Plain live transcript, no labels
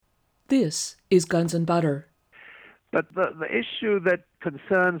This is Guns and Butter. But the issue that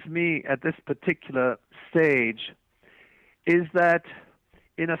concerns me at this particular stage is that,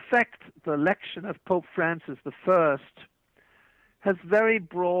 in effect, the election of Pope Francis I has very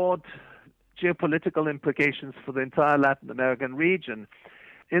broad geopolitical implications for the entire Latin American region.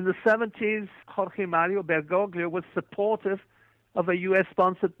 In the 70s, Jorge Mario Bergoglio was supportive of a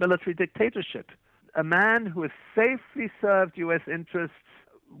U.S.-sponsored military dictatorship. A man who has safely served U.S. interests,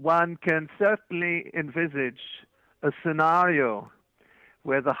 one can certainly envisage a scenario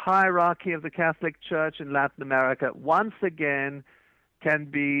where the hierarchy of the Catholic Church in Latin America once again can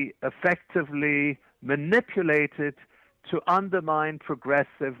be effectively manipulated to undermine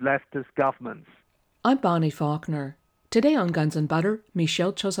progressive leftist governments. I'm Bonnie Faulkner. Today on Guns and Butter,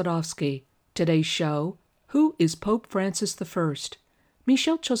 Michel Chossudovsky. Today's show, Who is Pope Francis I?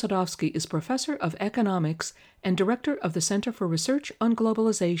 Michel Chossudovsky is Professor of Economics and Director of the Center for Research on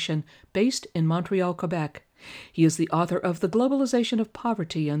Globalization based in Montreal, Quebec. He is the author of The Globalization of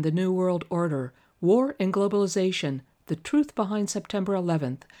Poverty and the New World Order, War and Globalization, The Truth Behind September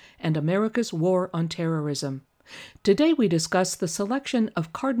 11th, and America's War on Terrorism. Today we discuss the selection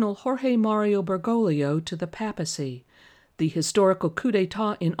of Cardinal Jorge Mario Bergoglio to the papacy, the historical coup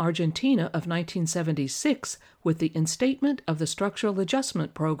d'etat in Argentina of 1976 with the instatement of the Structural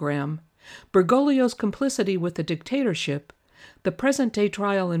Adjustment Program, Bergoglio's complicity with the dictatorship, the present-day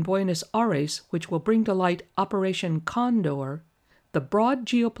trial in Buenos Aires, which will bring to light Operation Condor, the broad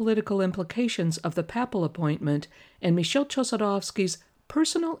geopolitical implications of the papal appointment, and Michel Chossudovsky's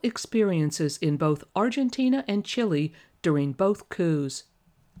personal experiences in both Argentina and Chile during both coups.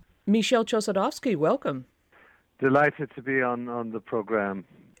 Michel Chossudovsky, welcome. Delighted to be on the program.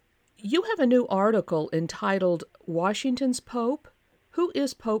 You have a new article entitled Washington's Pope? Who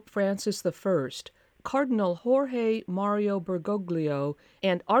is Pope Francis I? Cardinal Jorge Mario Bergoglio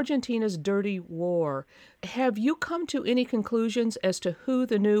and Argentina's Dirty War. Have you come to any conclusions as to who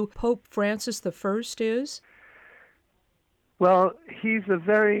the new Pope Francis I is? Well, he's a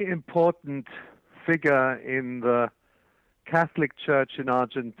very important figure in the Catholic Church in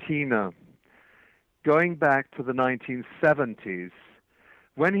Argentina, going back to the 1970s.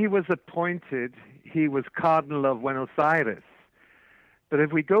 When he was appointed, he was Cardinal of Buenos Aires. But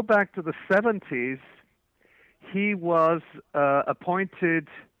if we go back to the 70s, he was appointed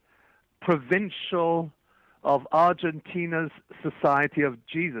Provincial of Argentina's Society of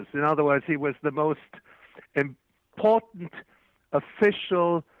Jesus. In other words, he was the most important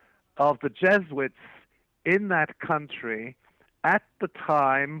official of the Jesuits in that country at the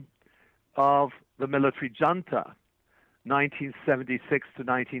time of the military junta, 1976 to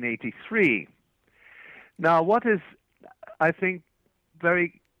 1983. Now, what is, I think,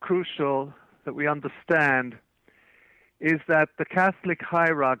 very crucial that we understand is that the Catholic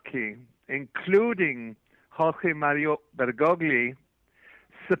hierarchy, including Jorge Mario Bergoglio,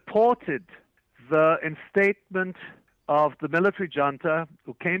 supported the instatement of the military junta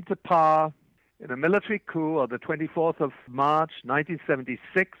who came to power in a military coup on the 24th of March,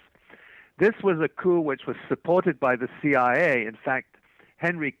 1976. This was a coup which was supported by the CIA. In fact,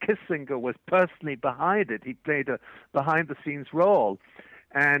 Henry Kissinger was personally behind it. He played a behind-the-scenes role.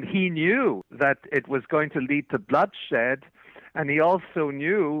 And he knew that it was going to lead to bloodshed, and he also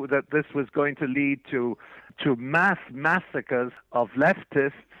knew that this was going to lead to mass massacres of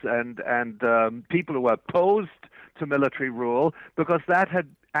leftists and people who were opposed to military rule, because that had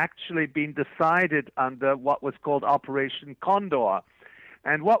actually been decided under what was called Operation Condor.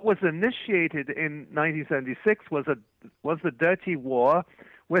 And what was initiated in 1976 was the Dirty War,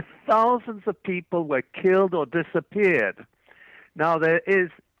 where thousands of people were killed or disappeared. Now, there is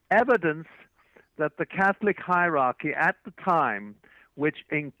evidence that the Catholic hierarchy at the time, which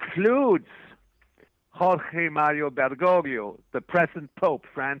includes Jorge Mario Bergoglio, the present Pope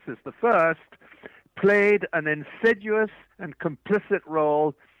Francis I, played an insidious and complicit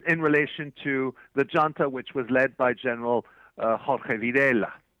role in relation to the junta, which was led by General Jorge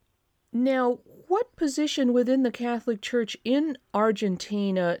Videla. Now, what position within the Catholic Church in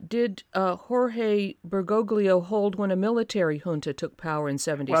Argentina did Jorge Bergoglio hold when a military junta took power in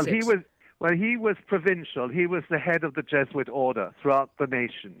 76? Well, he was provincial. He was the head of the Jesuit order throughout the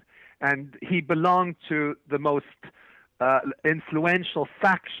nation, and he belonged to the most influential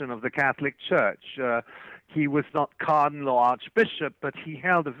faction of the Catholic Church. He was not cardinal or archbishop, but he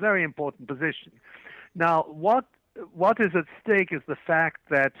held a very important position. Now, what is at stake is the fact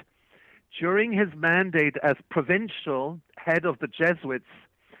that during his mandate as provincial head of the Jesuits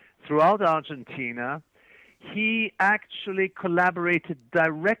throughout Argentina, he actually collaborated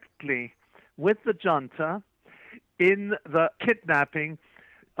directly with the junta in the kidnapping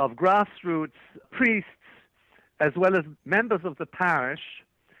of grassroots priests as well as members of the parish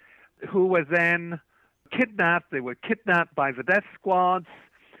who were then kidnapped. They were kidnapped by the death squads.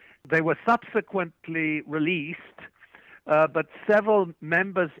 They were subsequently released, but several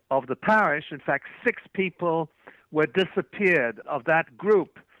members of the parish, in fact 6 people, were disappeared of that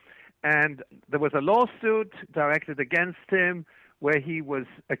group. And there was a lawsuit directed against him where he was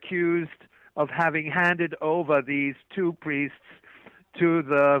accused of having handed over these 2 priests to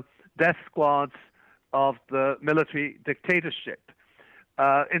the death squads of the military dictatorship.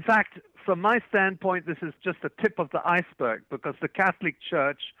 In fact, from my standpoint, this is just a tip of the iceberg, because the Catholic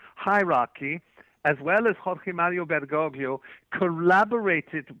Church hierarchy, as well as Jorge Mario Bergoglio,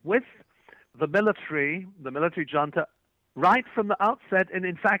 collaborated with the military junta, right from the outset, and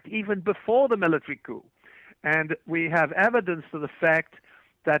in fact even before the military coup. And we have evidence to the fact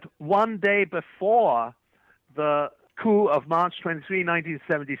that one day before the coup of March 23,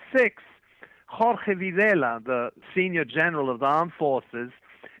 1976, Jorge Videla, the senior general of the armed forces,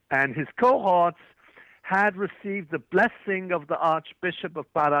 and his cohorts had received the blessing of the Archbishop of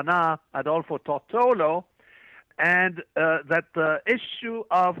Paraná, Adolfo Tortolo, and that the issue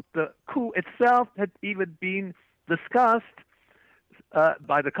of the coup itself had even been discussed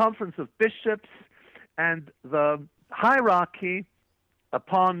by the Conference of Bishops, and the hierarchy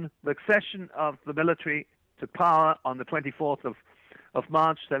upon the accession of the military to power on the 24th of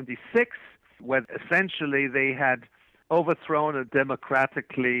March 76, where essentially they had overthrown a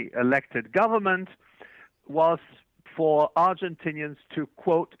democratically elected government, was for Argentinians to,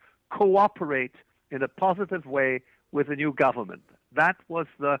 quote, cooperate in a positive way with the new government. That was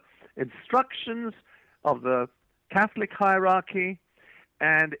the instructions of the Catholic hierarchy,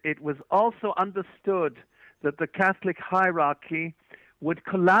 and it was also understood that the Catholic hierarchy would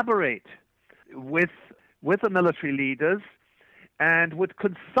collaborate with the military leaders and would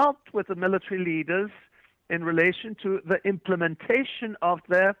consult with the military leaders in relation to the implementation of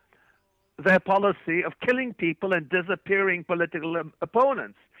their policy of killing people and disappearing political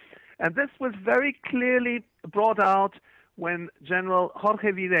opponents. And this was very clearly brought out when General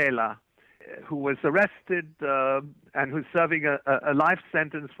Jorge Videla, who was arrested and who's serving a life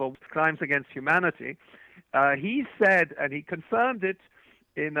sentence for crimes against humanity, he said, and he confirmed it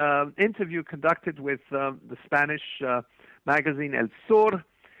in an interview conducted with the Spanish magazine El Sur,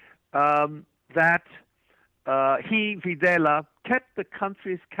 that he, Videla, kept the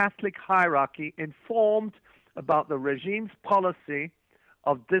country's Catholic hierarchy informed about the regime's policy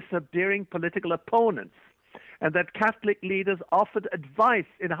of disappearing political opponents, and that Catholic leaders offered advice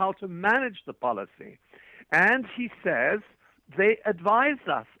in how to manage the policy. And he says they advised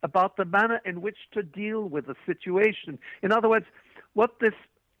us about the manner in which to deal with the situation. In other words, what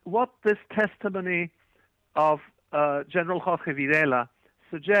this testimony of General Jorge Videla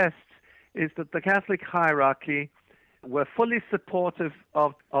suggests is that the Catholic hierarchy were fully supportive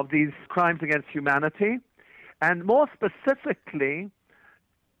of these crimes against humanity, and more specifically,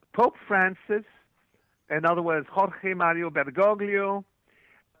 Pope Francis, in other words, Jorge Mario Bergoglio,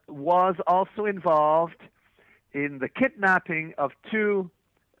 was also involved in the kidnapping of 2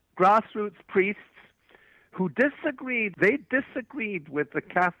 grassroots priests who disagreed. They disagreed with the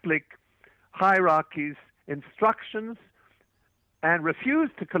Catholic hierarchy's instructions and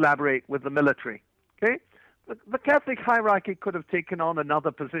refused to collaborate with the military. Okay, the Catholic hierarchy could have taken on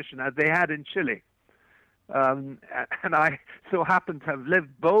another position, as they had in Chile. And I so happen to have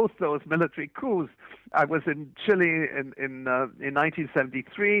lived both those military coups. I was in Chile in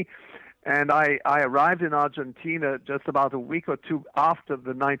 1973, and I arrived in Argentina just about a week or 2 after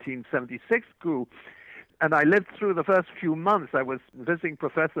the 1976 coup. And I lived through the first few months. I was visiting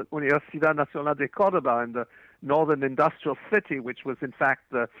professor at Universidad Nacional de Córdoba in the northern industrial city, which was in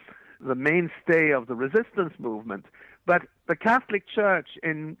fact the mainstay of the resistance movement. But the Catholic Church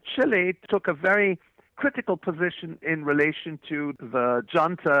in Chile took a very critical position in relation to the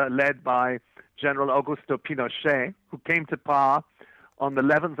junta led by General Augusto Pinochet, who came to power on the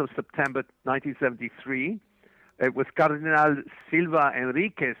 11th of September 1973. It was Cardinal Silva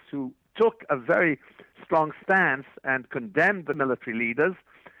Enriquez who took a very strong stance and condemned the military leaders.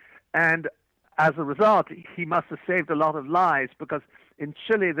 And as a result, he must have saved a lot of lives, because in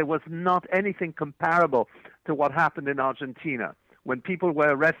Chile there was not anything comparable to what happened in Argentina. When people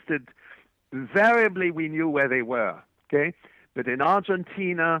were arrested, invariably we knew where they were, okay? But in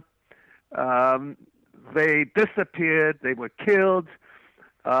Argentina, they disappeared, they were killed.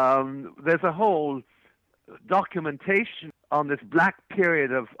 There's a whole documentation on this black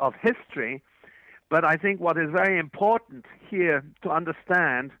period of history, but I think what is very important here to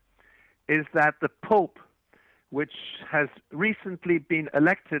understand is that the Pope which has recently been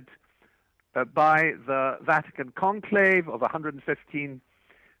elected by the Vatican conclave of 115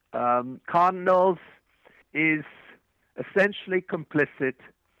 cardinals, is essentially complicit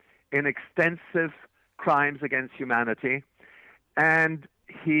in extensive crimes against humanity. And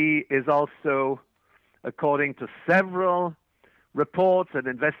he is also, according to several reports and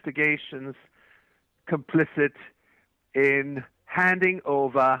investigations, complicit in handing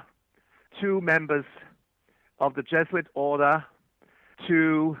over 2 members of the Jesuit order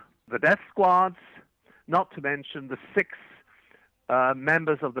to the death squads, not to mention the 6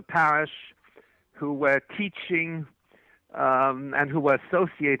 members of the parish who were teaching and who were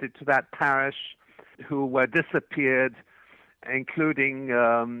associated to that parish, who were disappeared, including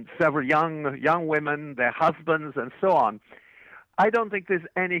several young women, their husbands, and so on. I don't think there's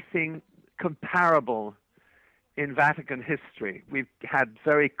anything comparable in Vatican history. We've had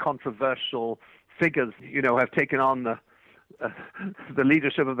very controversial figures, have taken on the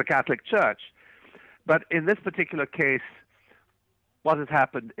leadership of the Catholic Church. But in this particular case, what has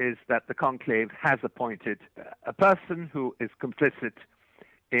happened is that the conclave has appointed a person who is complicit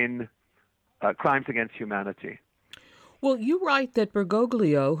in crimes against humanity. Well, you write that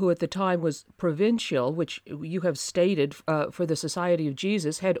Bergoglio, who at the time was provincial, which you have stated for the Society of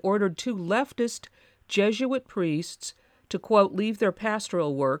Jesus, had ordered 2 leftist Jesuit priests to, quote, leave their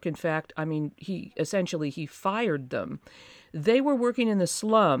pastoral work. In fact, he fired them. They were working in the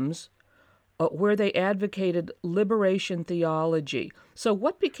slums where they advocated liberation theology. So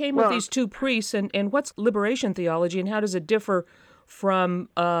what became of these 2 priests, and what's liberation theology, and how does it differ from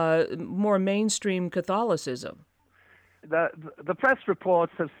more mainstream Catholicism? The press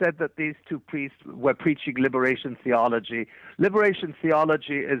reports have said that these 2 priests were preaching liberation theology. Liberation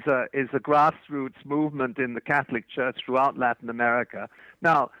theology is a grassroots movement in the Catholic Church throughout Latin America.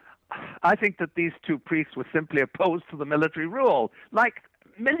 Now, I think that these 2 priests were simply opposed to the military rule, like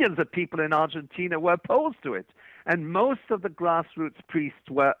millions of people in Argentina were opposed to it, and most of the grassroots priests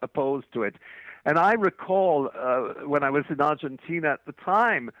were opposed to it. And I recall when I was in Argentina at the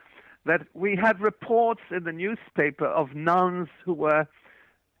time, that we had reports in the newspaper of nuns who were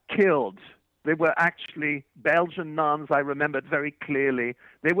killed. They were actually Belgian nuns, I remember it very clearly.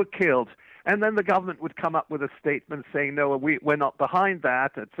 They were killed. And then the government would come up with a statement saying, no, we're not behind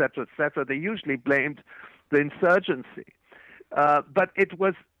that, et cetera, et cetera. They usually blamed the insurgency. But it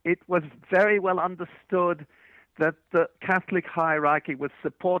was very well understood that the Catholic hierarchy was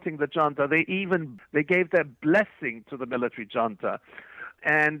supporting the junta. They gave their blessing to the military junta.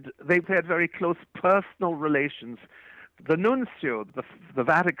 And they've had very close personal relations. The nuncio, the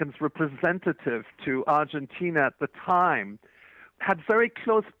Vatican's representative to Argentina at the time, had very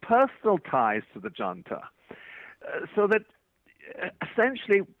close personal ties to the junta. So that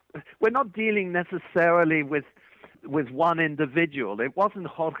essentially we're not dealing necessarily with one individual. It wasn't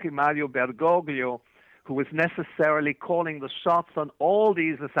Jorge Mario Bergoglio who was necessarily calling the shots on all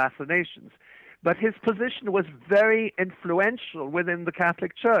these assassinations. But his position was very influential within the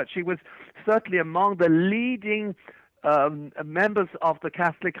Catholic Church. He was certainly among the leading members of the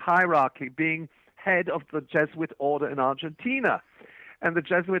Catholic hierarchy, being head of the Jesuit order in Argentina. And the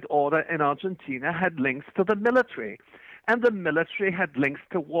Jesuit order in Argentina had links to the military. And the military had links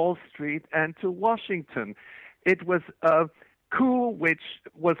to Wall Street and to Washington. It was a coup which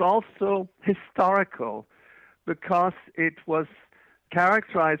was also historical because it was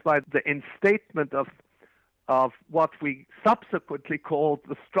characterized by the instatement of what we subsequently called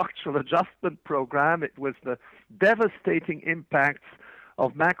the structural adjustment program. It was the devastating impacts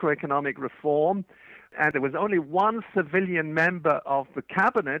of macroeconomic reform, and there was only one civilian member of the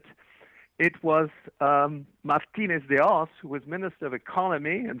cabinet. It was Martínez de Oz, who was Minister of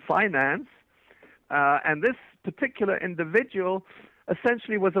Economy and Finance, and this particular individual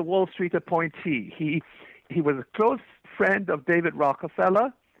essentially was a Wall Street appointee. He was a close friend of David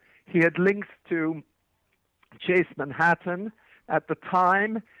Rockefeller. He had links to Chase Manhattan at the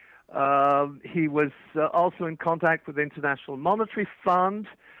time. He was also in contact with the International Monetary Fund,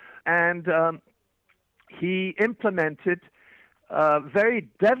 and he implemented very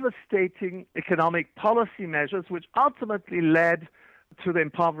devastating economic policy measures which ultimately led to the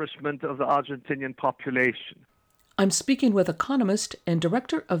impoverishment of the Argentinian population. I'm speaking with economist and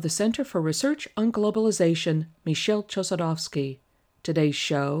director of the Center for Research on Globalization, Michel Chossudovsky. Today's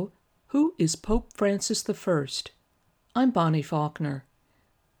show, Who is Pope Francis I? I'm Bonnie Faulkner.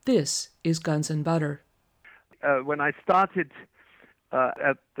 This is Guns and Butter. When I started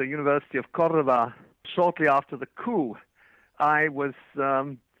at the University of Córdoba shortly after the coup, I was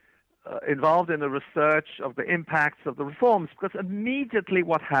involved in the research of the impacts of the reforms, because immediately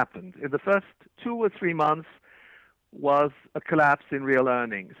what happened in the first 2 or 3 months was a collapse in real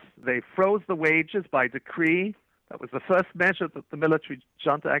earnings. They froze the wages by decree. That was the first measure that the military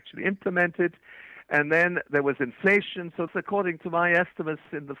junta actually implemented. And then there was inflation. So according to my estimates,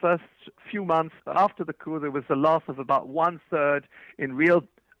 in the first few months after the coup, there was a loss of about 1/3 in real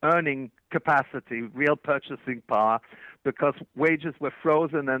earning capacity, real purchasing power, because wages were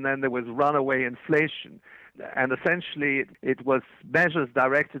frozen and then there was runaway inflation. And essentially, it was measures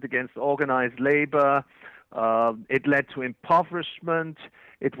directed against organized labor. It led to impoverishment.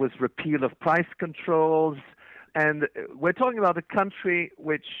 It was repeal of price controls. And we're talking about a country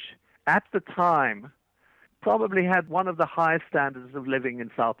which, at the time, probably had one of the highest standards of living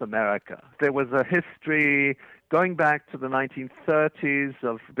in South America. There was a history going back to the 1930s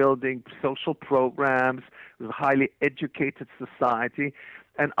of building social programs. It was a highly educated society.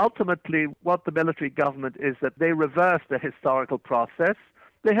 And ultimately, what the military government is that they reversed the historical process.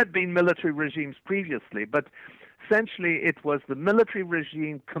 There had been military regimes previously, but essentially it was the military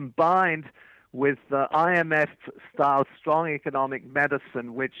regime combined with the IMF-style strong economic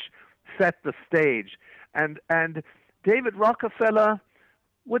medicine which set the stage. And David Rockefeller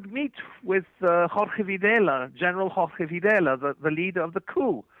would meet with Jorge Videla, General Jorge Videla, the leader of the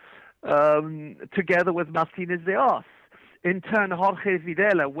coup, together with Martínez de Oz. In turn, Jorge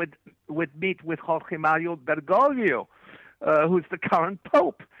Videla would meet with Jorge Mario Bergoglio, who's the current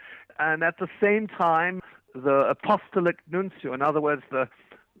pope. And at the same time, the apostolic nuncio, in other words, the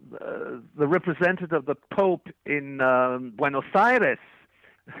representative of the Pope in Buenos Aires,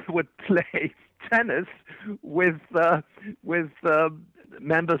 would play tennis with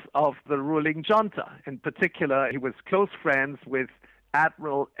members of the ruling junta. In particular, he was close friends with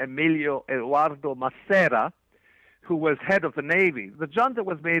Admiral Emilio Eduardo Macera, who was head of the Navy. The junta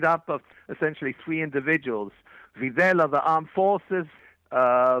was made up of essentially three individuals: Videla, the armed forces,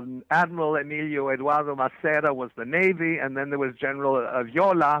 Admiral Emilio Eduardo Macera was the Navy, and then there was General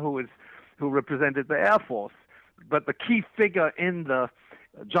Viola, who represented the Air Force. But the key figure in the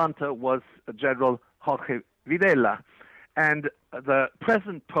junta was General Jorge Videla. And the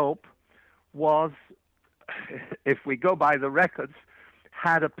present Pope was, if we go by the records,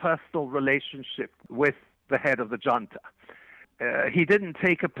 had a personal relationship with the head of the junta. He didn't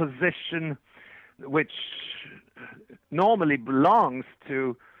take a position which normally belongs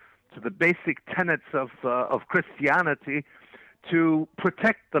to the basic tenets of Christianity, to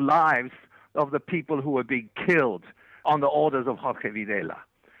protect the lives of the people who were being killed on the orders of Jorge Videla.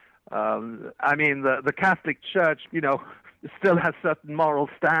 I mean, the Catholic Church, still has certain moral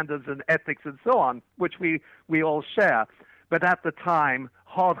standards and ethics and so on, which we all share. But at the time,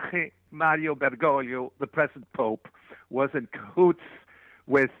 Jorge Mario Bergoglio, the present Pope, was in cahoots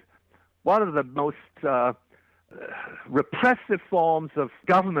with one of the most repressive forms of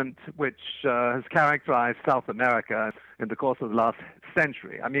government which has characterized South America in the course of the last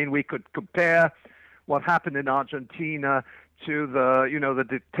century. I mean, we could compare what happened in Argentina to the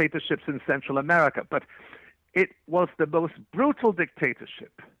dictatorships in Central America, but it was the most brutal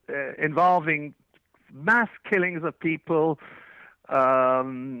dictatorship involving mass killings of people,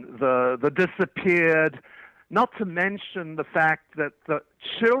 the disappeared, not to mention the fact that the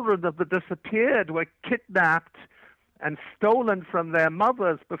children of the disappeared were kidnapped and stolen from their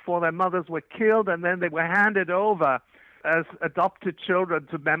mothers before their mothers were killed, and then they were handed over as adopted children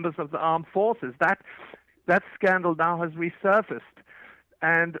to members of the armed forces. That scandal now has resurfaced.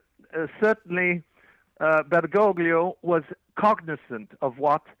 And certainly Bergoglio was cognizant of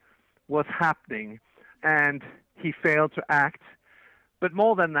what was happening, and he failed to act. But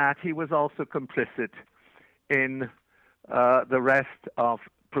more than that, he was also complicit in the rest of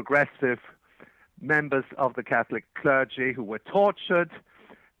progressive members of the Catholic clergy who were tortured.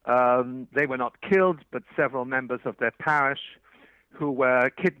 They were not killed, but several members of their parish who were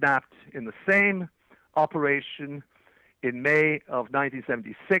kidnapped in the same operation in May of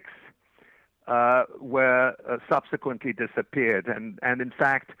 1976 were subsequently disappeared. And in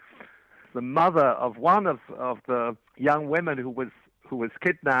fact, the mother of one of the young women who was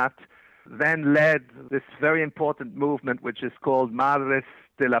kidnapped then led this very important movement which is called Madres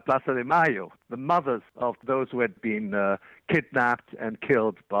de la Plaza de Mayo, the mothers of those who had been kidnapped and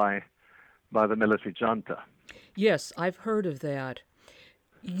killed by the military junta. Yes, I've heard of that.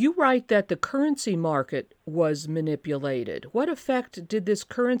 You write that the currency market was manipulated. What effect did this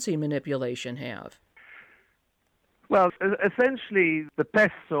currency manipulation have? Well, essentially, the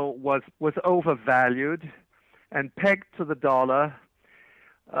peso was overvalued and pegged to the dollar.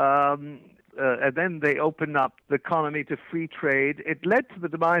 And then they opened up the economy to free trade. It led to the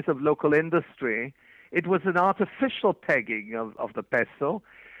demise of local industry. It was an artificial pegging of the peso.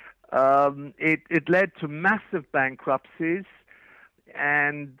 It led to massive bankruptcies.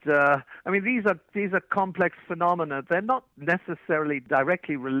 And these are complex phenomena. They're not necessarily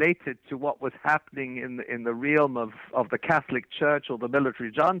directly related to what was happening in the realm of the Catholic Church or the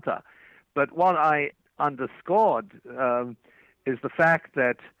military junta. But what I underscored is the fact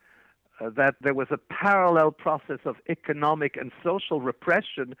that there was a parallel process of economic and social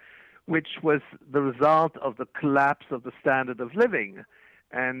repression, which was the result of the collapse of the standard of living.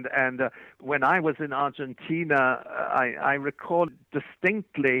 And when I was in Argentina, I recall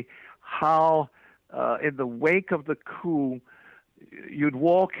distinctly how in the wake of the coup, you'd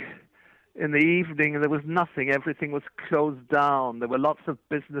walk in the evening and there was nothing. Everything was closed down. There were lots of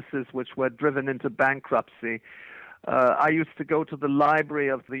businesses which were driven into bankruptcy. I used to go to the library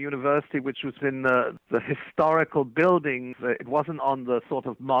of the university, which was in the historical building. It wasn't on the sort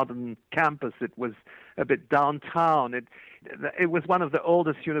of modern campus. It was a bit downtown. It was one of the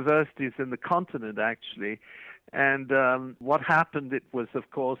oldest universities in the continent, actually. And what happened, it was, of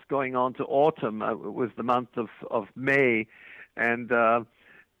course, going on to autumn. It was the month of May. And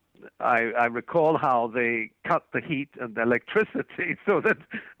I recall how they cut the heat and the electricity so that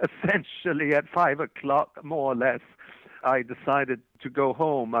essentially at 5 o'clock, more or less, I decided to go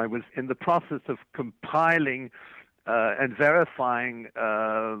home. I was in the process of compiling and verifying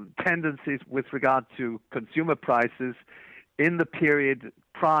tendencies with regard to consumer prices in the period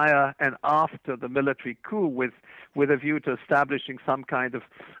prior and after the military coup with a view to establishing some kind of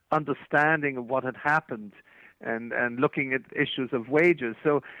understanding of what had happened and looking at issues of wages.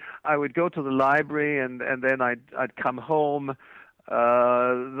 So I would go to the library and then I'd come home.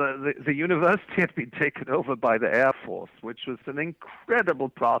 The university had been taken over by the Air Force, which was an incredible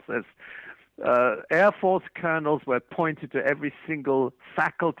process. Air Force colonels were appointed to every single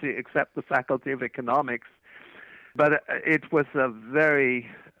faculty except the Faculty of Economics. But it was a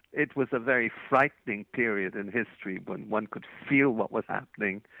very frightening period in history when one could feel what was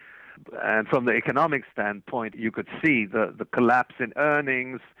happening. And from the economic standpoint, you could see the collapse in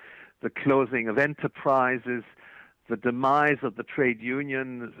earnings, the closing of enterprises, the demise of the trade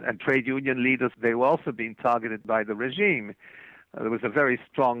unions and trade union leaders. They were also being targeted by the regime. There was a very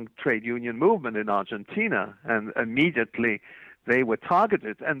strong trade union movement in Argentina, and immediately they were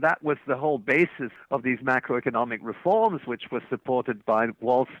targeted. And that was the whole basis of these macroeconomic reforms, which were supported by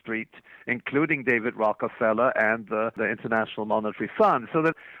Wall Street, including David Rockefeller and the International Monetary Fund. So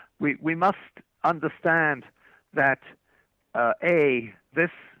that we must understand that, this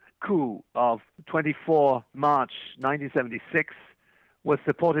coup of 24 March 1976 was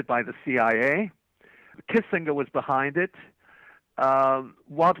supported by the CIA. Kissinger was behind it.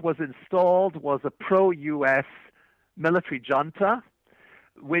 What was installed was a pro-U.S. military junta,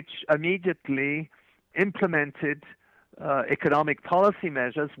 which immediately implemented economic policy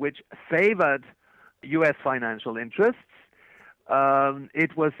measures which favored U.S. financial interests.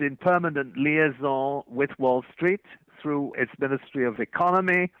 It was in permanent liaison with Wall Street through its Ministry of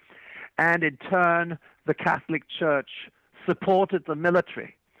Economy, and in turn, the Catholic Church supported the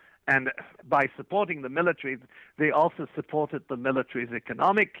military. And by supporting the military, they also supported the military's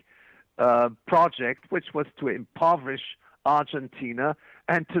economic project, which was to impoverish Argentina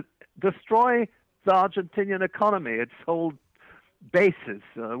and to destroy the Argentinian economy, its whole basis,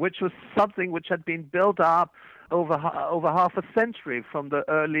 which was something which had been built up over half a century from the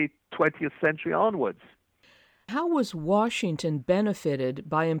early 20th century onwards. How was Washington benefited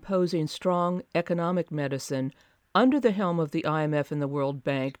by imposing strong economic medicine under the helm of the IMF and the World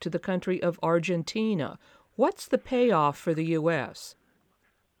Bank to the country of Argentina? What's the payoff for the U.S.?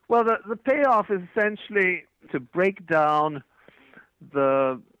 Well, the payoff is essentially to break down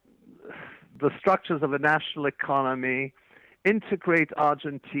the structures of a national economy, integrate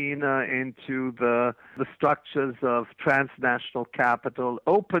Argentina into the structures of transnational capital,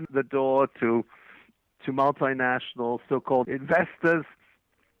 open the door to multinational so-called investors,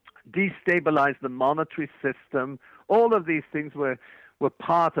 destabilize the monetary system. All of these things were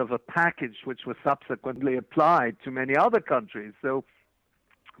part of a package which was subsequently applied to many other countries. So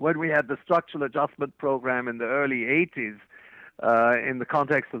when we had the structural adjustment program in the early 80s, in the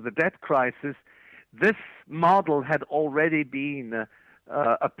context of the debt crisis, this model had already been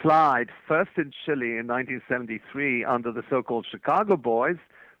applied first in Chile in 1973 under the so-called Chicago Boys,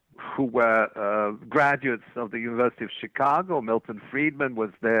 who were graduates of the University of Chicago. Milton Friedman was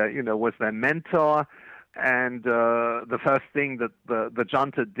their mentor. And the first thing that the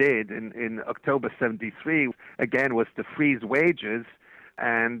junta did in October 73, again, was to freeze wages.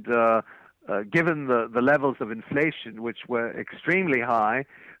 And given the levels of inflation, which were extremely high,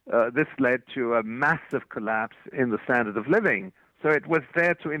 this led to a massive collapse in the standard of living. So it was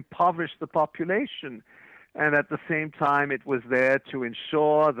there to impoverish the population. And at the same time, it was there to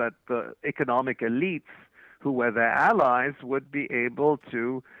ensure that the economic elites, who were their allies, would be able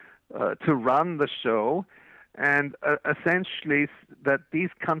to run the show, and essentially that these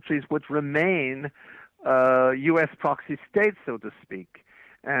countries would remain U.S. proxy states, so to speak.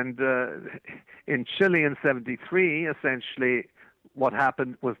 And in Chile in '73, essentially what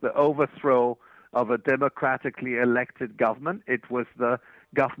happened was the overthrow of a democratically elected government. It was the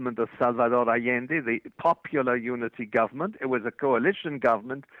government of Salvador Allende, the popular unity government. It was a coalition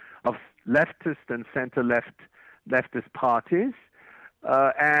government of leftist and leftist parties.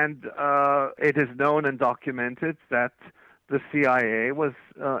 And it is known and documented that the CIA was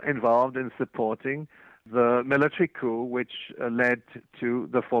involved in supporting the military coup, which led to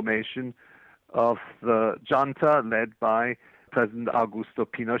the formation of the junta led by President Augusto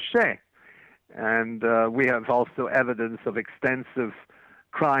Pinochet. And we have also evidence of extensive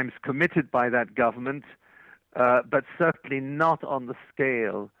crimes committed by that government, but certainly not on the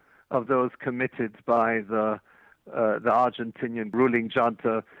scale of those committed by the Argentinian ruling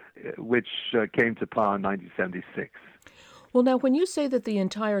junta, which came to power in 1976. Well, now, when you say that the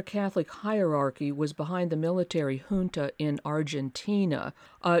entire Catholic hierarchy was behind the military junta in Argentina,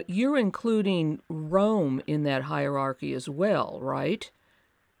 you're including Rome in that hierarchy as well, right?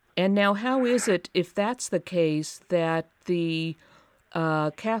 And now, how is it, if that's the case, that the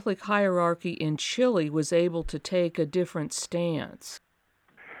Catholic hierarchy in Chile was able to take a different stance?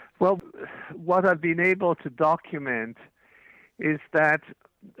 Well, what I've been able to document is that,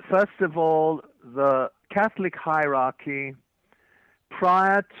 first of all, the Catholic hierarchy,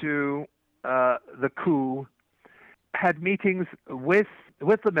 prior to the coup, had meetings with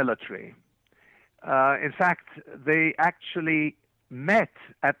the military. In fact, they actually met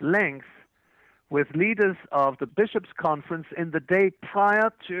at length with leaders of the Bishops' Conference in the day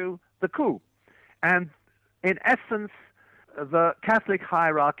prior to the coup. And in essence, the Catholic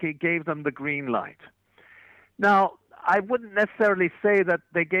hierarchy gave them the green light. Now, I wouldn't necessarily say that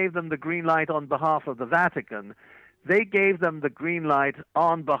they gave them the green light on behalf of the Vatican. They gave them the green light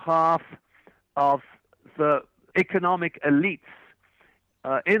on behalf of the economic elites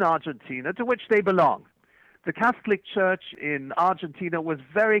in Argentina, to which they belong. The Catholic Church in Argentina was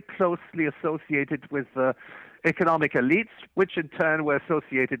very closely associated with the economic elites, which in turn were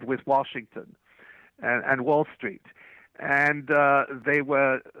associated with Washington and Wall Street. And they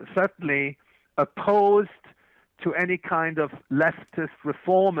were certainly opposed to any kind of leftist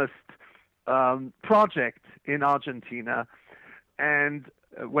reformist project in Argentina. And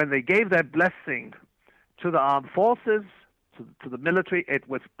when they gave their blessing to the armed forces, to the military, it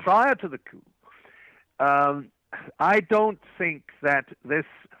was prior to the coup. I don't think that this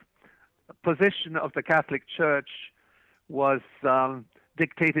position of the Catholic Church was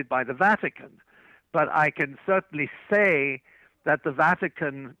dictated by the Vatican, but I can certainly say that the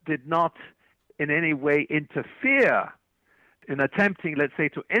Vatican did not in any way interfere in attempting, let's say,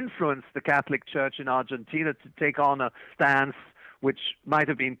 to influence the Catholic Church in Argentina to take on a stance which might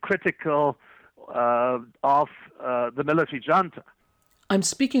have been critical of the military junta. I'm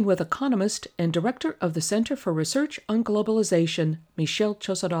speaking with economist and director of the Center for Research on Globalization, Michel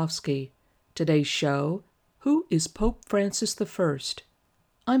Chossudovsky. Today's show, Who is Pope Francis I?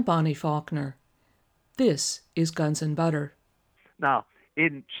 I'm Bonnie Faulkner. This is Guns and Butter. Now,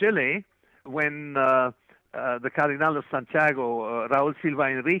 in Chile, when the Cardinal of Santiago, Raúl Silva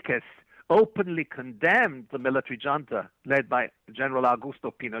Enríquez, openly condemned the military junta led by General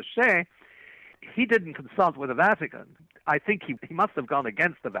Augusto Pinochet, he didn't consult with the Vatican. I think he must have gone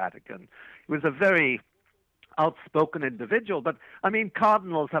against the Vatican. He was a very outspoken individual, but I mean,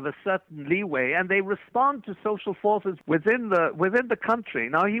 cardinals have a certain leeway, and they respond to social forces within the country.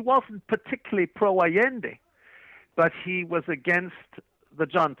 Now, he wasn't particularly pro-Allende, but he was against the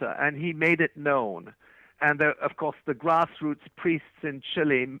junta, and he made it known. And of course, the grassroots priests in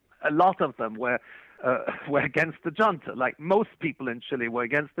Chile, a lot of them were against the junta, like most people in Chile were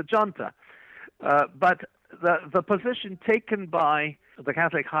against the junta. But the position taken by the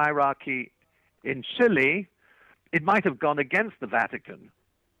Catholic hierarchy in Chile, it might have gone against the Vatican.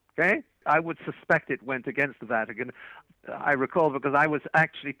 Okay? I would suspect it went against the Vatican. I recall because I was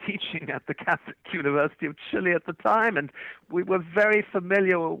actually teaching at the Catholic University of Chile at the time, and we were very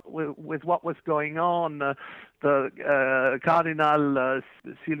familiar with what was going on. The Cardinal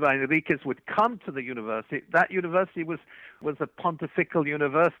Silva Enríquez would come to the university. That university was a pontifical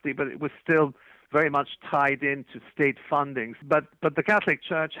university, but it was still very much tied into state fundings. But the Catholic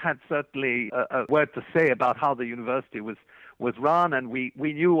Church had certainly a word to say about how the university was run, and we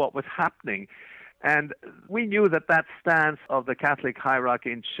knew what was happening. And we knew that that stance of the Catholic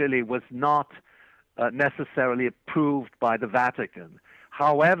hierarchy in Chile was not necessarily approved by the Vatican.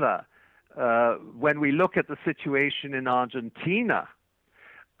 However, when we look at the situation in Argentina,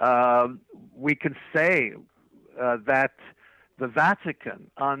 we can say that the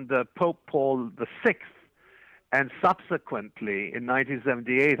Vatican under Pope Paul VI and subsequently in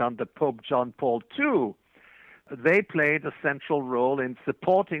 1978 under Pope John Paul II, they played a central role in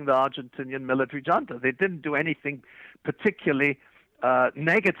supporting the Argentinian military junta. They didn't do anything particularly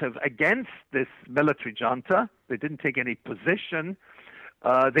negative against this military junta. They didn't take any position.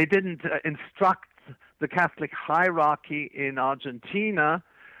 They didn't instruct the Catholic hierarchy in Argentina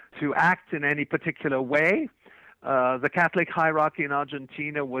to act in any particular way. The Catholic hierarchy in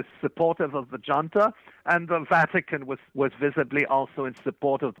Argentina was supportive of the junta, and the Vatican was visibly also in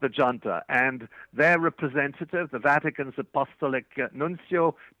support of the junta. And their representative, the Vatican's apostolic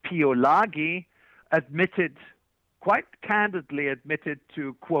nuncio, Pio Laghi, quite candidly admitted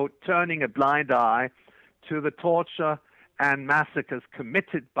to, quote, turning a blind eye to the torture and massacres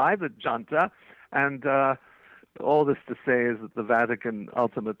committed by the junta. And all this to say is that the Vatican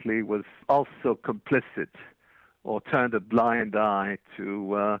ultimately was also complicit or turned a blind eye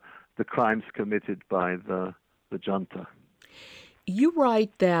to the crimes committed by the junta. You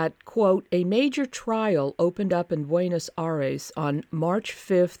write that, quote, a major trial opened up in Buenos Aires on March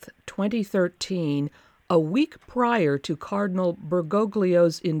 5th, 2013, a week prior to Cardinal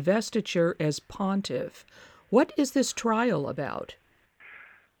Bergoglio's investiture as pontiff. What is this trial about?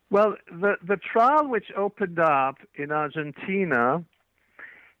 Well, the trial which opened up in Argentina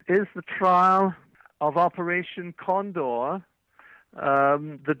is the trial of Operation Condor,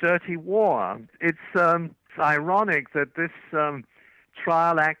 the Dirty War. It's ironic that this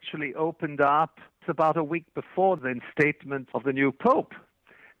trial actually opened up about a week before the instatement of the new Pope.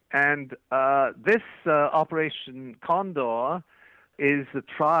 And this Operation Condor is a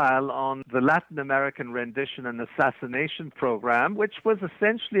trial on the Latin American rendition and assassination program, which was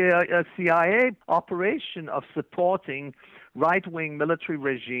essentially a CIA operation of supporting right-wing military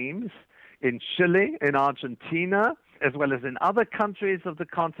regimes in Chile, in Argentina, as well as in other countries of the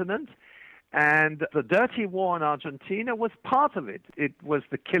continent. And the Dirty War in Argentina was part of it. It was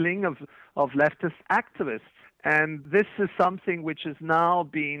the killing of leftist activists. And this is something which is now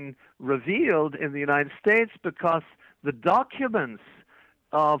being revealed in the United States because the documents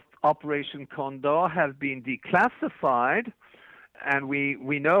of Operation Condor have been declassified. And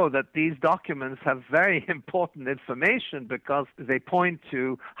we know that these documents have very important information because they point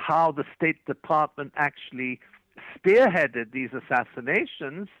to how the State Department actually spearheaded these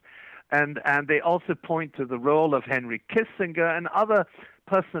assassinations. And they also point to the role of Henry Kissinger and other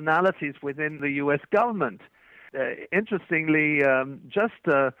personalities within the U.S. government. Interestingly, just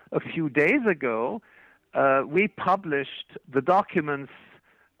a few days ago, we published the documents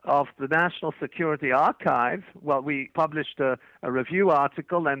of the National Security Archive. Well, we published a review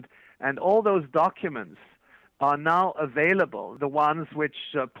article, and all those documents are now available, the ones which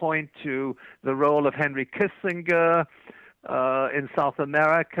point to the role of Henry Kissinger in South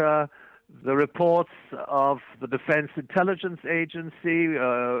America, the reports of the Defense Intelligence Agency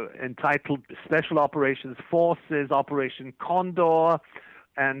entitled Special Operations Forces, Operation Condor,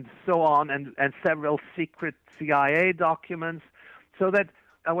 and so on, and several secret CIA documents. So that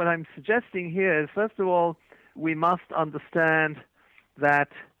what I'm suggesting here is, first of all, we must understand that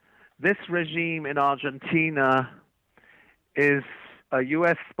this regime in Argentina is a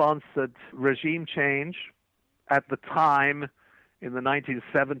U.S.-sponsored regime change. At the time, in the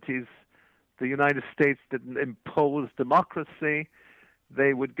 1970s, the United States didn't impose democracy.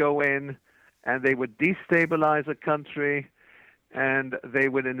 They would go in and they would destabilize a country and they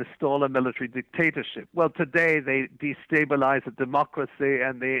would install a military dictatorship. Well, today they destabilize a democracy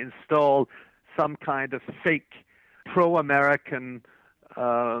and they install some kind of fake pro-American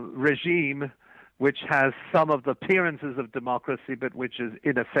regime which has some of the appearances of democracy, but which is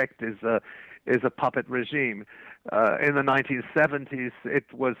in effect is a puppet regime. In the 1970s,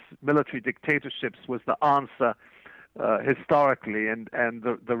 it was military dictatorships was the answer historically, and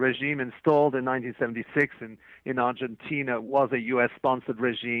the regime installed in 1976 in Argentina was a U.S.-sponsored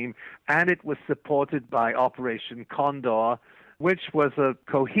regime, and it was supported by Operation Condor, which was a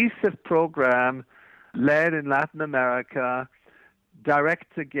cohesive program led in Latin America,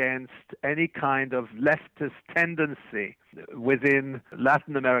 direct against any kind of leftist tendency within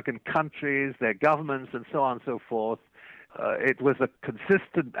Latin American countries, their governments, and so on and so forth. It was a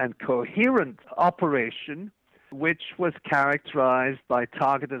consistent and coherent operation which was characterized by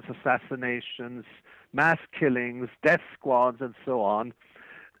targeted assassinations, mass killings, death squads, and so on.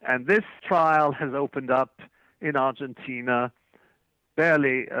 And this trial has opened up in Argentina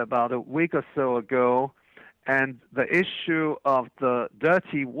barely about a week or so ago, and the issue of the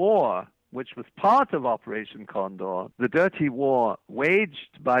dirty war, which was part of Operation Condor, the dirty war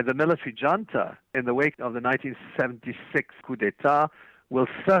waged by the military junta in the wake of the 1976 coup d'etat, will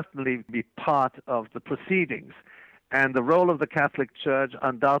certainly be part of the proceedings. And the role of the Catholic Church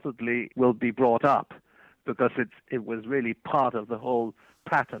undoubtedly will be brought up, because it was really part of the whole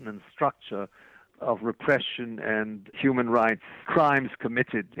pattern and structure of repression and human rights crimes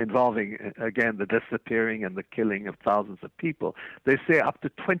committed involving, again, the disappearing and the killing of thousands of people. They say up to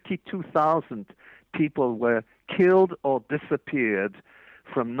 22,000 people were killed or disappeared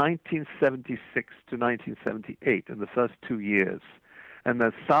from 1976 to 1978 in the first 2 years. And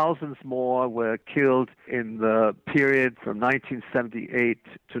there's thousands more were killed in the period from 1978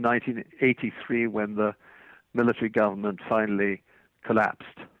 to 1983 when the military government finally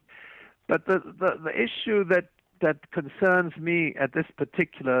collapsed. But the issue that concerns me at this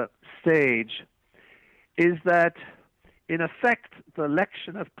particular stage is that, in effect, the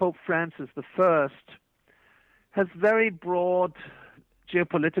election of Pope Francis I has very broad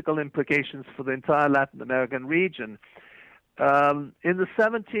geopolitical implications for the entire Latin American region. In the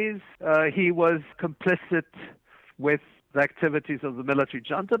 70s, he was complicit with the activities of the military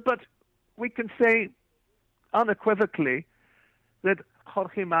junta, but we can say unequivocally that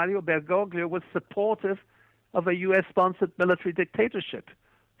Jorge Mario Bergoglio was supportive of a U.S.-sponsored military dictatorship.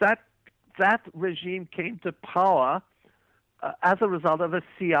 That regime came to power as a result of a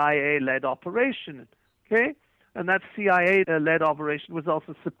CIA-led operation, okay? And that CIA-led operation was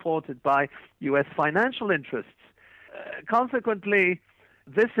also supported by U.S. financial interests. Consequently,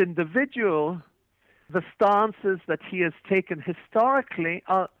 this individual, the stances that he has taken historically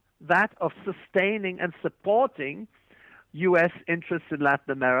are that of sustaining and supporting U.S. interests in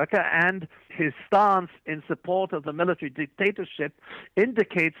Latin America, and his stance in support of the military dictatorship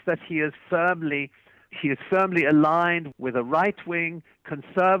indicates that he is firmly aligned with a right-wing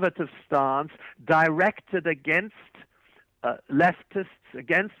conservative stance directed against leftists,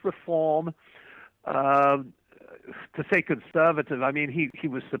 against reform. To say conservative, I mean he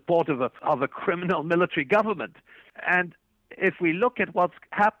was supportive of a criminal military government. And if we look at what's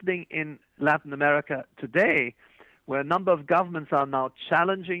happening in Latin America today, where a number of governments are now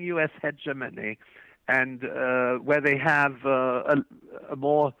challenging U.S. hegemony, and where they have a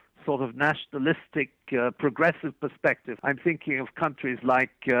more sort of nationalistic, progressive perspective. I'm thinking of countries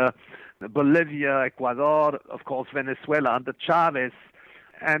like Bolivia, Ecuador, of course, Venezuela under Chavez.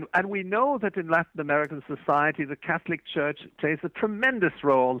 And we know that in Latin American society, the Catholic Church plays a tremendous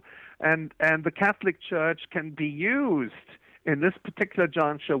role, and the Catholic Church can be used in this particular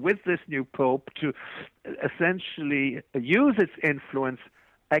juncture with this new pope to essentially use its influence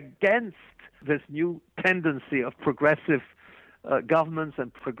against this new tendency of progressive governments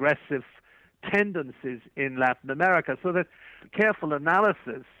and progressive tendencies in Latin America. So that careful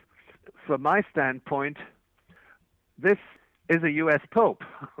analysis, from my standpoint, this is a U.S. Pope,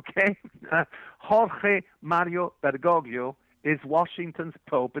 okay? Jorge Mario Bergoglio is Washington's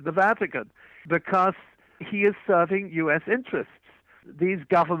Pope in the Vatican because he is serving U.S. interests. These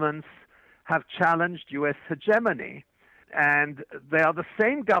governments have challenged U.S. hegemony, and they are the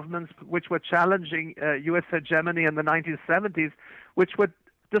same governments which were challenging U.S. hegemony in the 1970s, which were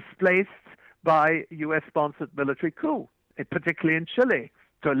displaced by U.S.-sponsored military coup, particularly in Chile,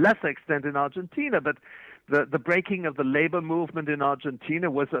 to a lesser extent in Argentina. But the breaking of the labor movement in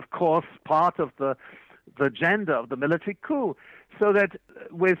Argentina was, of course, part of the agenda of the military coup. So that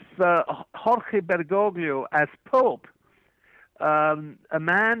with Jorge Bergoglio as Pope, a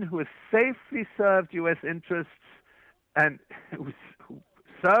man who has safely served U.S. interests and who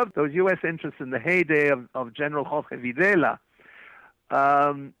served those U.S. interests in the heyday of General Jorge Videla,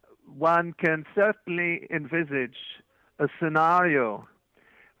 one can certainly envisage a scenario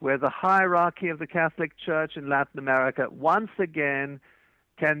where the hierarchy of the Catholic Church in Latin America once again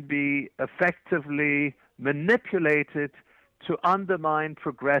can be effectively manipulated to undermine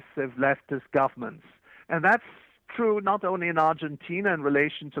progressive leftist governments. And that's true not only in Argentina in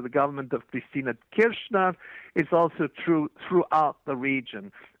relation to the government of Cristina Kirchner, it's also true throughout the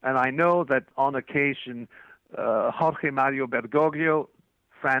region. And I know that on occasion, Jorge Mario Bergoglio,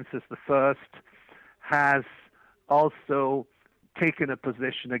 Francis I, has also taken a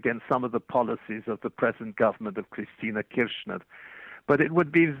position against some of the policies of the present government of Cristina Kirchner. But it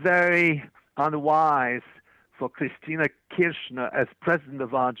would be very unwise for Cristina Kirchner, as president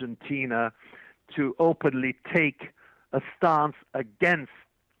of Argentina, to openly take a stance against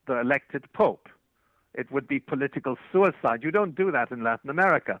the elected pope. It would be political suicide. You don't do that in Latin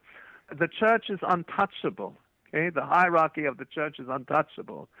America. The church is untouchable. Okay? The hierarchy of the church is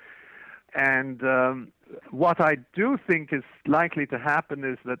untouchable. And what I do think is likely to happen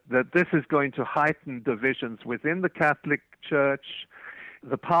is that this is going to heighten divisions within the Catholic Church.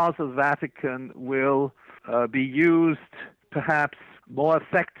 The powers of the Vatican will be used perhaps more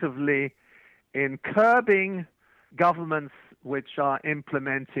effectively in curbing governments which are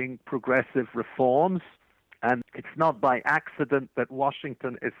implementing progressive reforms. And it's not by accident that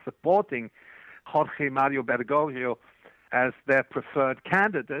Washington is supporting Jorge Mario Bergoglio as their preferred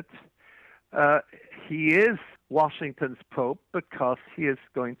candidate. He is Washington's pope because he is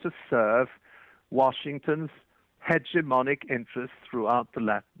going to serve Washington's hegemonic interests throughout the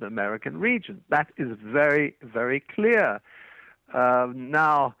Latin American region. That is very, very clear.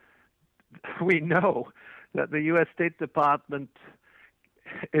 Now, we know that the U.S. State Department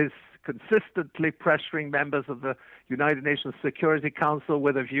is consistently pressuring members of the United Nations Security Council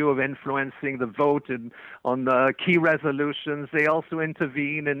with a view of influencing the vote on key resolutions. They also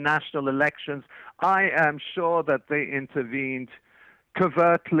intervene in national elections. I am sure that they intervened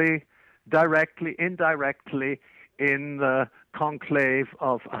covertly, directly, indirectly in the conclave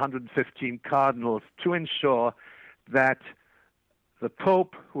of 115 cardinals to ensure that the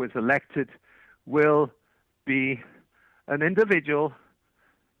Pope who is elected will be an individual.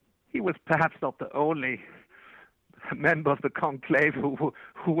 He was perhaps not the only member of the conclave who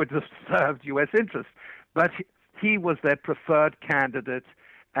would have served U.S. interests, but he was their preferred candidate,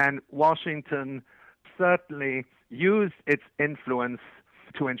 and Washington certainly used its influence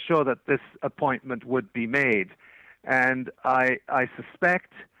to ensure that this appointment would be made. And I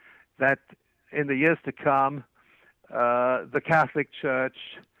suspect that in the years to come, the Catholic Church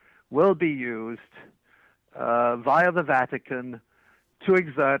will be used via the Vatican to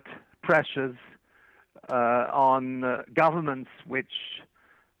exert pressures on governments which,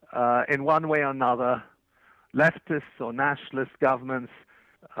 in one way or another, leftist or nationalist governments,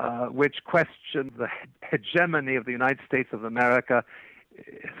 which question the hegemony of the United States of America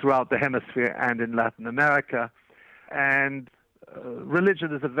throughout the hemisphere and in Latin America. And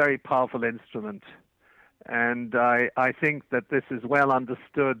religion is a very powerful instrument. And I think that this is well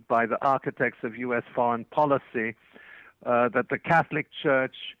understood by the architects of U.S. foreign policy, that the Catholic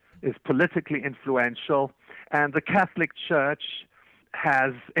Church is politically influential, and the Catholic Church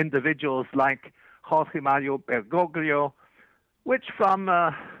has individuals like Jorge Mario Bergoglio, which from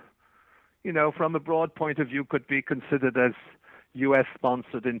a broad point of view could be considered as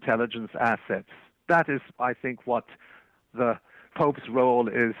U.S.-sponsored intelligence assets. That is, I think, what the Pope's role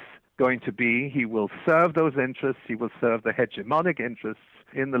is going to be. He will serve those interests. He will serve the hegemonic interests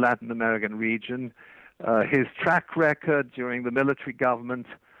in the Latin American region. His track record during the military government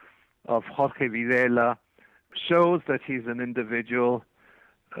of Jorge Videla shows that he's an individual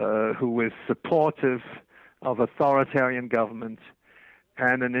who is supportive of authoritarian government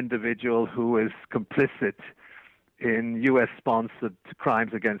and an individual who is complicit in U.S.-sponsored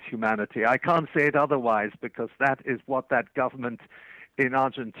crimes against humanity. I can't say it otherwise because that is what that government in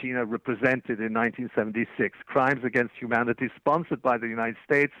Argentina represented in 1976, crimes against humanity sponsored by the United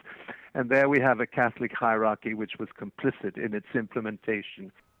States, and there we have a Catholic hierarchy which was complicit in its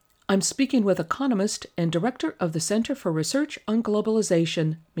implementation. I'm speaking with economist and director of the Center for Research on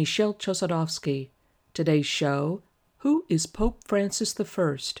Globalization, Michel Chossudovsky. Today's show, Who is Pope Francis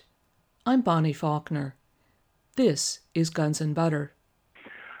I? I'm Bonnie Faulkner. This is Guns and Butter.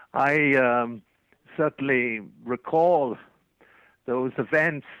 I certainly recall those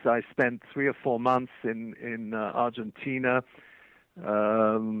events. I spent 3 or 4 months in Argentina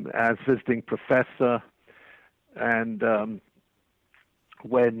as visiting professor, and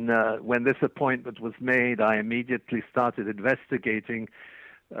when this appointment was made, I immediately started investigating,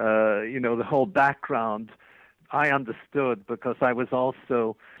 the whole background. I understood because I was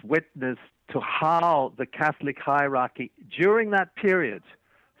also witness to how the Catholic hierarchy during that period,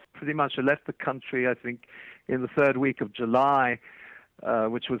 pretty much I left the country, I think, in the 3rd week of July,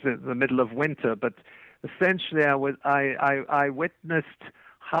 which was in the middle of winter. But essentially, I witnessed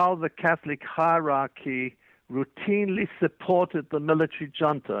how the Catholic hierarchy routinely supported the military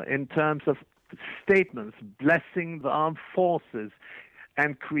junta in terms of statements blessing the armed forces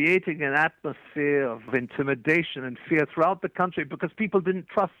and creating an atmosphere of intimidation and fear throughout the country because people didn't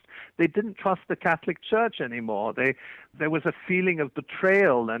trust the Catholic Church anymore. There was a feeling of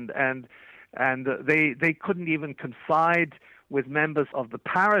betrayal, and they couldn't even confide with members of the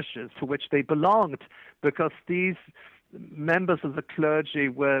parishes to which they belonged because these members of the clergy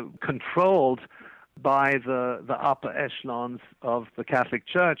were controlled by the upper echelons of the Catholic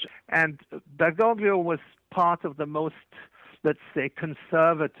Church. And Bergoglio was part of the most, let's say,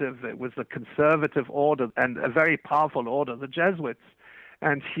 conservative. It was a conservative order and a very powerful order, the Jesuits.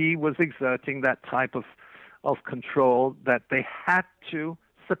 And he was exerting that type of control that they had to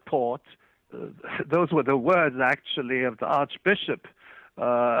support. Those were the words, actually, of the Archbishop,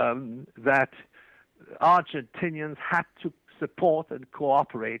 that Argentinians had to support and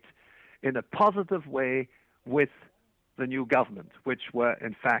cooperate in a positive way with the new government, which were,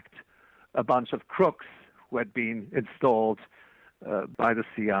 in fact, a bunch of crooks who had been installed by the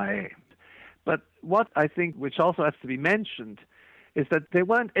CIA. But what I think, which also has to be mentioned, is that they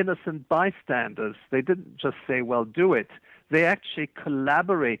weren't innocent bystanders. They didn't just say, well, do it. They actually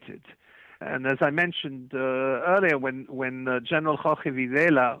collaborated. And as I mentioned earlier, when General Jorge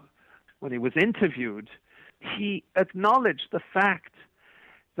Videla, when he was interviewed, he acknowledged the fact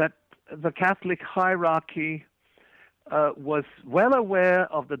that the Catholic hierarchy was well aware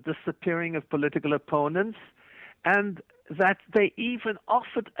of the disappearing of political opponents, and that they even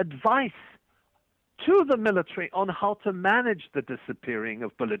offered advice to the military on how to manage the disappearing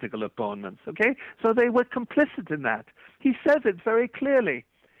of political opponents. Okay? So they were complicit in that. He says it very clearly.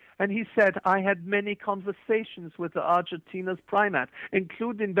 And he said, I had many conversations with the Argentina's primate,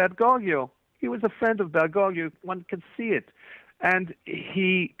 including Bergoglio. He was a friend of Bergoglio. One can see it. And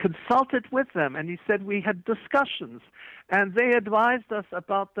he consulted with them, and he said we had discussions, and they advised us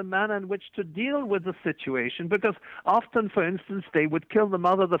about the manner in which to deal with the situation, because often, for instance, they would kill the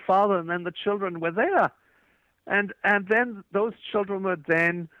mother, the father, and then the children were there. And then those children were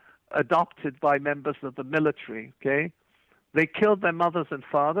then adopted by members of the military, okay? They killed their mothers and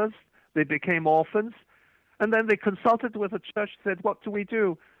fathers, they became orphans, and then they consulted with the church, said, what do we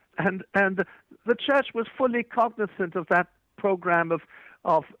do? And the church was fully cognizant of that program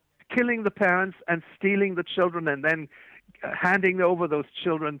of killing the parents and stealing the children and then handing over those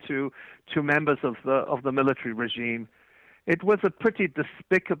children to members of the military regime. It was a pretty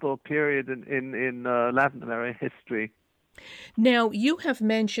despicable period in Latin American history. Now, you have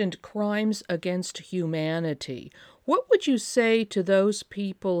mentioned crimes against humanity. What would you say to those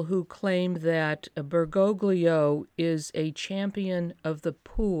people who claim that Bergoglio is a champion of the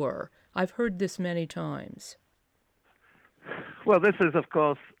poor? I've heard this many times. Well, this is, of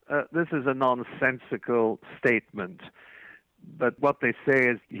course, this is a nonsensical statement. But what they say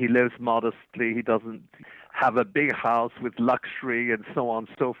is he lives modestly, he doesn't have a big house with luxury and so on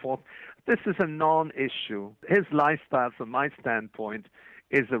and so forth. This is a non-issue. His lifestyle, from my standpoint,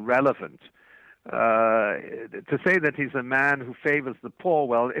 is irrelevant. To say that he's a man who favors the poor,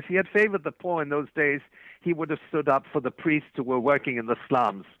 well, if he had favored the poor in those days, he would have stood up for the priests who were working in the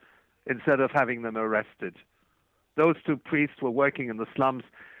slums instead of having them arrested. Those two priests were working in the slums,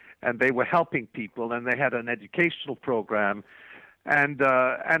 and they were helping people, and they had an educational program. And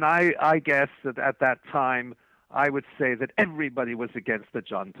I guess that at that time, I would say that everybody was against the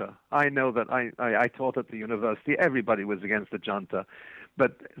junta. I know that I taught at the university. Everybody was against the junta.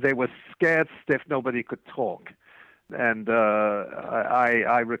 But they were scared stiff. Nobody could talk. And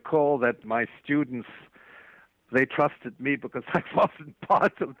I recall that my students, they trusted me because I wasn't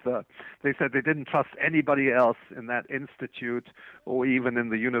part of they said they didn't trust anybody else in that institute or even in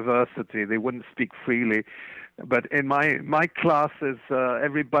the university. They wouldn't speak freely. But in my classes,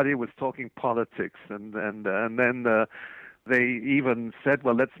 everybody was talking politics, and then they even said,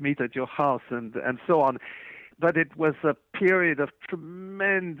 well, let's meet at your house, and so on. But it was a period of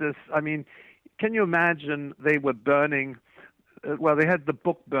tremendous, I mean, can you imagine they were burning, well, they had the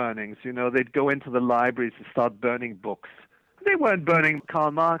book burnings, they'd go into the libraries and start burning books. They weren't burning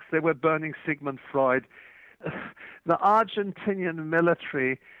Karl Marx, they were burning Sigmund Freud. The Argentinian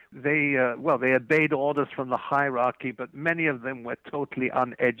military, they obeyed orders from the hierarchy, but many of them were totally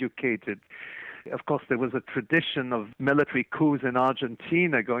uneducated. Of course, there was a tradition of military coups in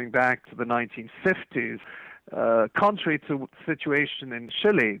Argentina going back to the 1950s, contrary to the situation in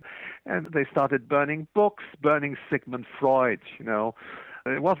Chile. And they started burning books, burning Sigmund Freud,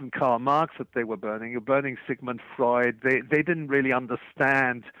 It wasn't Karl Marx that they were burning Sigmund Freud. They didn't really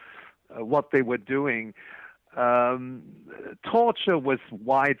understand what they were doing. Torture was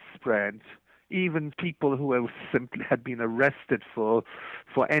widespread. Even people who simply had been arrested for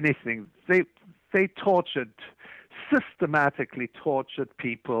anything, they systematically tortured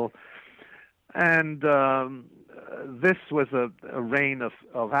people, and this was a reign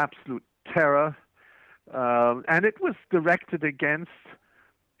of absolute terror, and it was directed against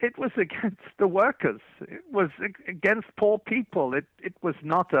the workers. It was against poor people. It was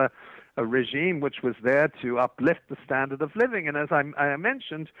not a regime which was there to uplift the standard of living. And as I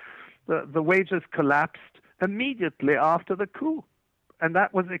mentioned, the wages collapsed immediately after the coup. And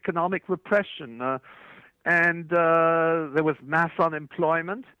that was economic repression. And there was mass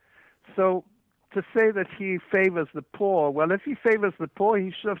unemployment. So to say that he favors the poor, well, if he favors the poor,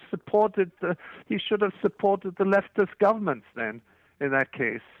 he should have supported the leftist governments then, in that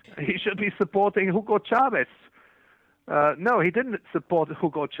case. He should be supporting Hugo Chavez. No, he didn't support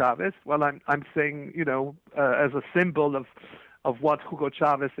Hugo Chavez. Well, I'm saying, as a symbol of what Hugo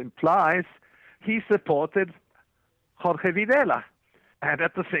Chavez implies, he supported Jorge Videla. And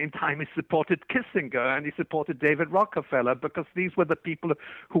at the same time, he supported Kissinger and he supported David Rockefeller, because these were the people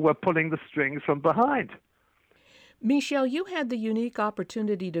who were pulling the strings from behind. Michel, you had the unique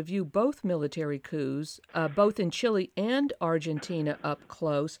opportunity to view both military coups, both in Chile and Argentina, up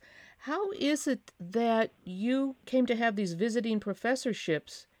close. How is it that you came to have these visiting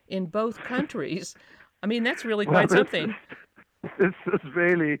professorships in both countries? I mean, that's really quite something. This is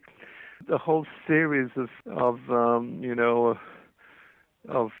really the whole series of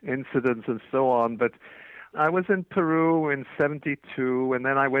incidents and so on. But I was in Peru in '72, and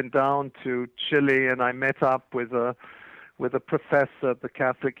then I went down to Chile, and I met up with a professor at the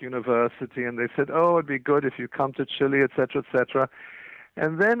Catholic University, and they said, "Oh, it'd be good if you come to Chile, etc., etc."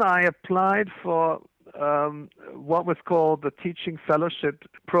 And then I applied for what was called the Teaching Fellowship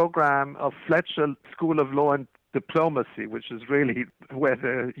Program of Fletcher School of Law and Diplomacy, which is really where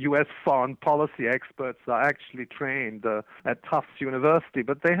the U.S. foreign policy experts are actually trained at Tufts University.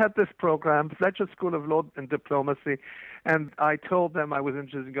 But they had this program, Fletcher School of Law and Diplomacy, and I told them I was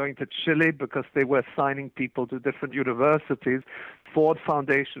interested in going to Chile because they were assigning people to different universities. Ford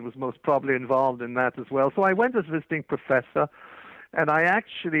Foundation was most probably involved in that as well. So I went as visiting professor, and I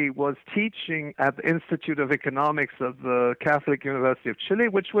actually was teaching at the Institute of Economics of the Catholic University of Chile,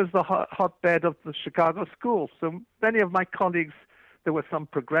 which was the hotbed of the Chicago School. So many of my colleagues, there were some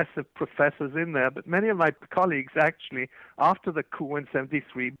progressive professors in there, but many of my colleagues actually, after the coup in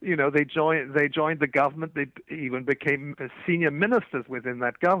 '73, they joined the government. They even became senior ministers within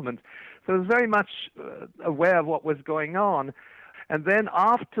that government. So I was very much aware of what was going on. And then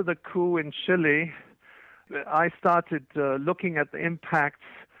after the coup in Chile, I started looking at the impacts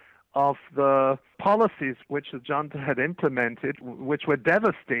of the policies which the junta had implemented, which were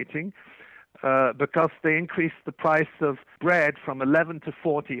devastating because they increased the price of bread from 11 to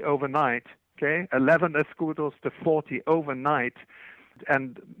 40 overnight, 11 escudos to 40 overnight.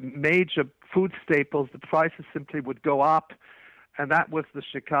 And major food staples, the prices simply would go up. And that was the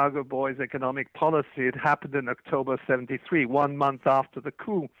Chicago Boys' economic policy. It happened in October '73, 1 month after the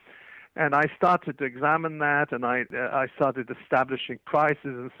coup. And I started to examine that, and I started establishing prices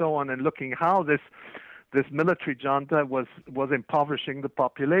and so on, and looking how this military junta was impoverishing the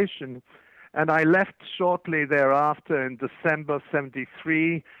population. And I left shortly thereafter in December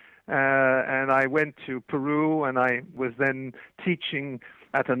 '73, and I went to Peru, and I was then teaching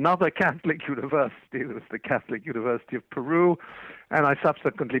at another Catholic university. It was the Catholic University of Peru, and I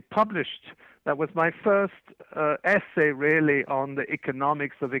subsequently published. That was my first essay, really, on the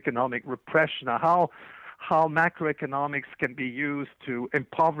economics of economic repression, how macroeconomics can be used to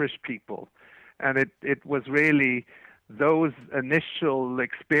impoverish people. And it was really those initial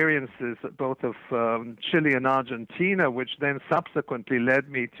experiences, both of Chile and Argentina, which then subsequently led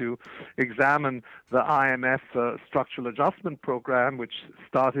me to examine the IMF structural adjustment program, which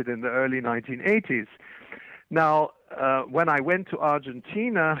started in the early 1980s. Now, when I went to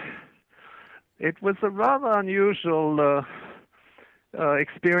Argentina, it was a rather unusual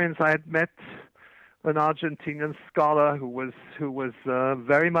experience. I had met an Argentinian scholar who was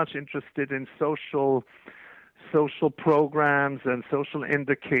very much interested in social programs and social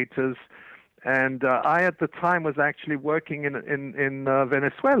indicators, and I at the time was actually working in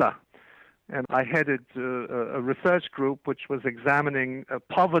Venezuela, and I headed a research group which was examining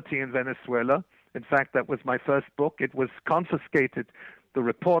poverty in Venezuela. In fact, that was my first book. It was confiscated. The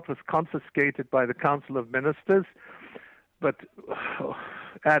report was confiscated by the Council of Ministers. But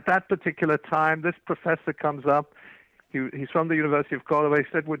at that particular time, this professor comes up. He's from the University of Córdoba. He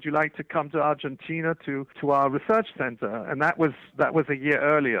said, "Would you like to come to Argentina to our research center?" And that was a year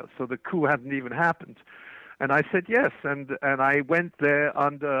earlier, so the coup hadn't even happened. And I said yes, and I went there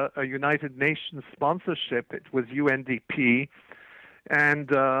under a United Nations sponsorship. It was UNDP.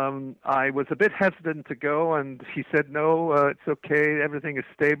 And I was a bit hesitant to go, and he said, "No, it's okay, everything is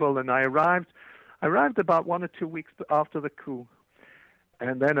stable." And I arrived about 1 or 2 weeks after the coup,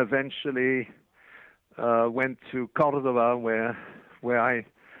 and then eventually went to Cordoba, where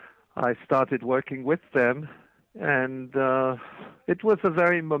I started working with them, and it was a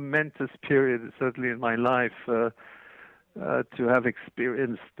very momentous period, certainly in my life. to have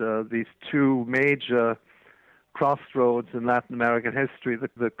experienced these two major crossroads in Latin American history: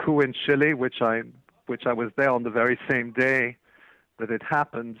 the coup in Chile, which I was there on the very same day that it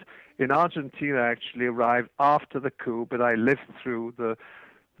happened. In Argentina, I actually arrived after the coup, but I lived through the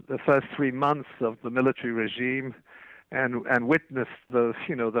first 3 months of the military regime, and witnessed the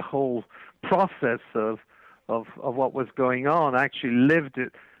whole process of what was going on. I actually lived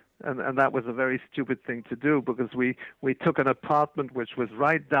it, and that was a very stupid thing to do, because we took an apartment which was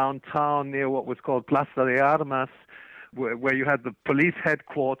right downtown near what was called Plaza de Armas, where you had the police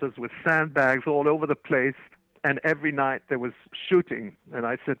headquarters with sandbags all over the place, and every night there was shooting. And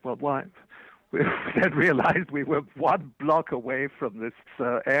I said, well, why? We then realized we were 1 block away from this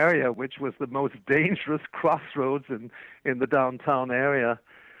area, which was the most dangerous crossroads in the downtown area.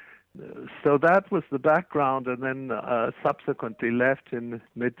 So that was the background, and then subsequently left in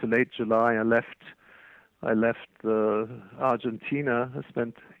mid to late July. I left Argentina. I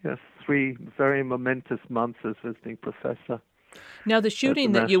spent 3 very momentous months as visiting professor. Now, the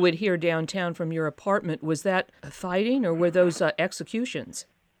shooting that you would hear downtown from your apartment, was that fighting, or were those executions?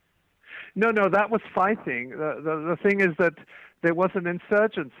 No, that was fighting. The thing is that there was an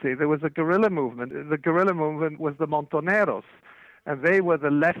insurgency. There was a guerrilla movement. The guerrilla movement was the Montoneros, and they were the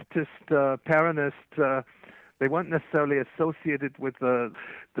leftist, Peronist. They weren't necessarily associated with the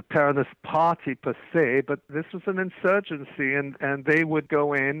Peronist party per se, but this was an insurgency, and they would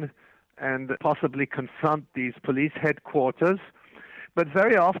go in and possibly confront these police headquarters. But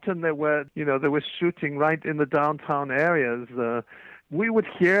very often there was shooting right in the downtown areas. We would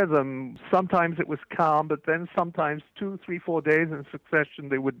hear them. Sometimes it was calm, but then sometimes 2, 3, 4 days in succession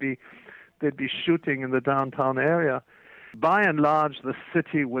they'd be shooting in the downtown area. By and large, the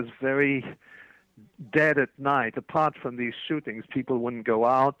city was very dead at night. Apart from these shootings, people wouldn't go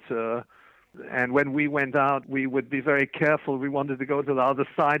out. And when we went out, we would be very careful. We wanted to go to the other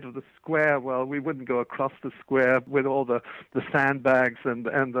side of the square. Well, we wouldn't go across the square with all the sandbags and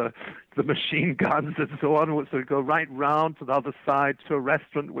the machine guns and so on. So we'd go right round to the other side to a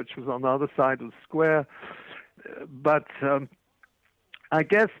restaurant which was on the other side of the square. But I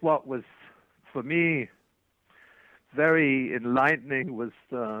guess what was, for me, very enlightening was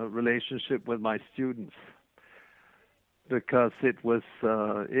the relationship with my students, because it was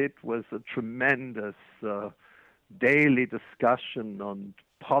a tremendous daily discussion on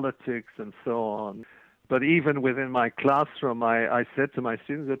politics and so on. But even within my classroom, I said to my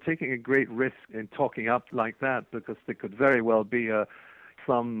students, they're taking a great risk in talking up like that, because there could very well be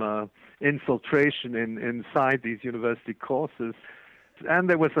some infiltration inside these university courses. And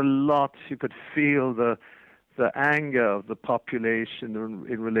there was a lot, you could feel the anger of the population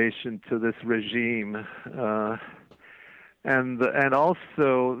in relation to this regime. And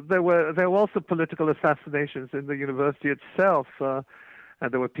also there were also political assassinations in the university itself, and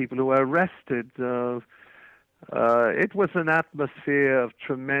there were people who were arrested. It was an atmosphere of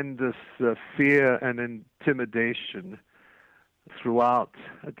tremendous fear and intimidation throughout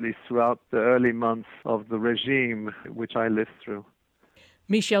the early months of the regime which I lived through.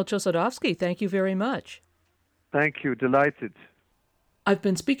 Michel Chossudovsky, thank you very much. Thank you. Delighted. I've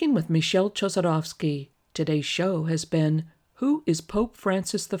been speaking with Michel Chossudovsky. Today's show has been Who is Pope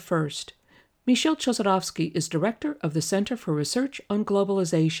Francis I? Michel Chossudovsky is director of the Center for Research on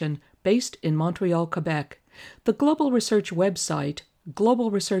Globalization, based in Montreal, Quebec. The Global Research website,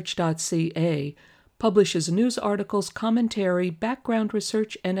 globalresearch.ca, publishes news articles, commentary, background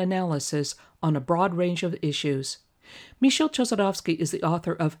research, and analysis on a broad range of issues. Michel Chossudovsky is the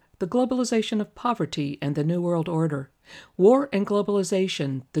author of The Globalization of Poverty and the New World Order, War and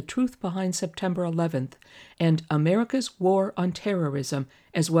Globalization, The Truth Behind September 11th, and America's War on Terrorism,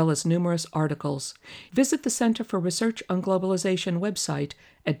 as well as numerous articles. Visit the Center for Research on Globalization website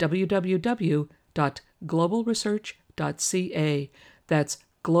at www.globalresearch.ca. That's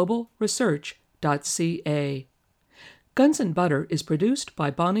globalresearch.ca. Guns and Butter is produced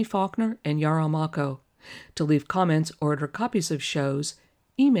by Bonnie Faulkner and Yarrow Mako. To leave comments or order copies of shows,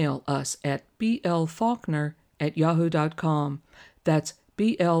 email us at blfaulkner@yahoo.com. That's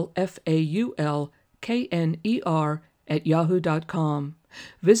blfaulkner@yahoo.com.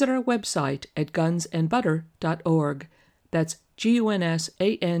 Visit our website at gunsandbutter.org. That's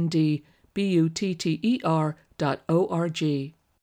gunsandbutter.org.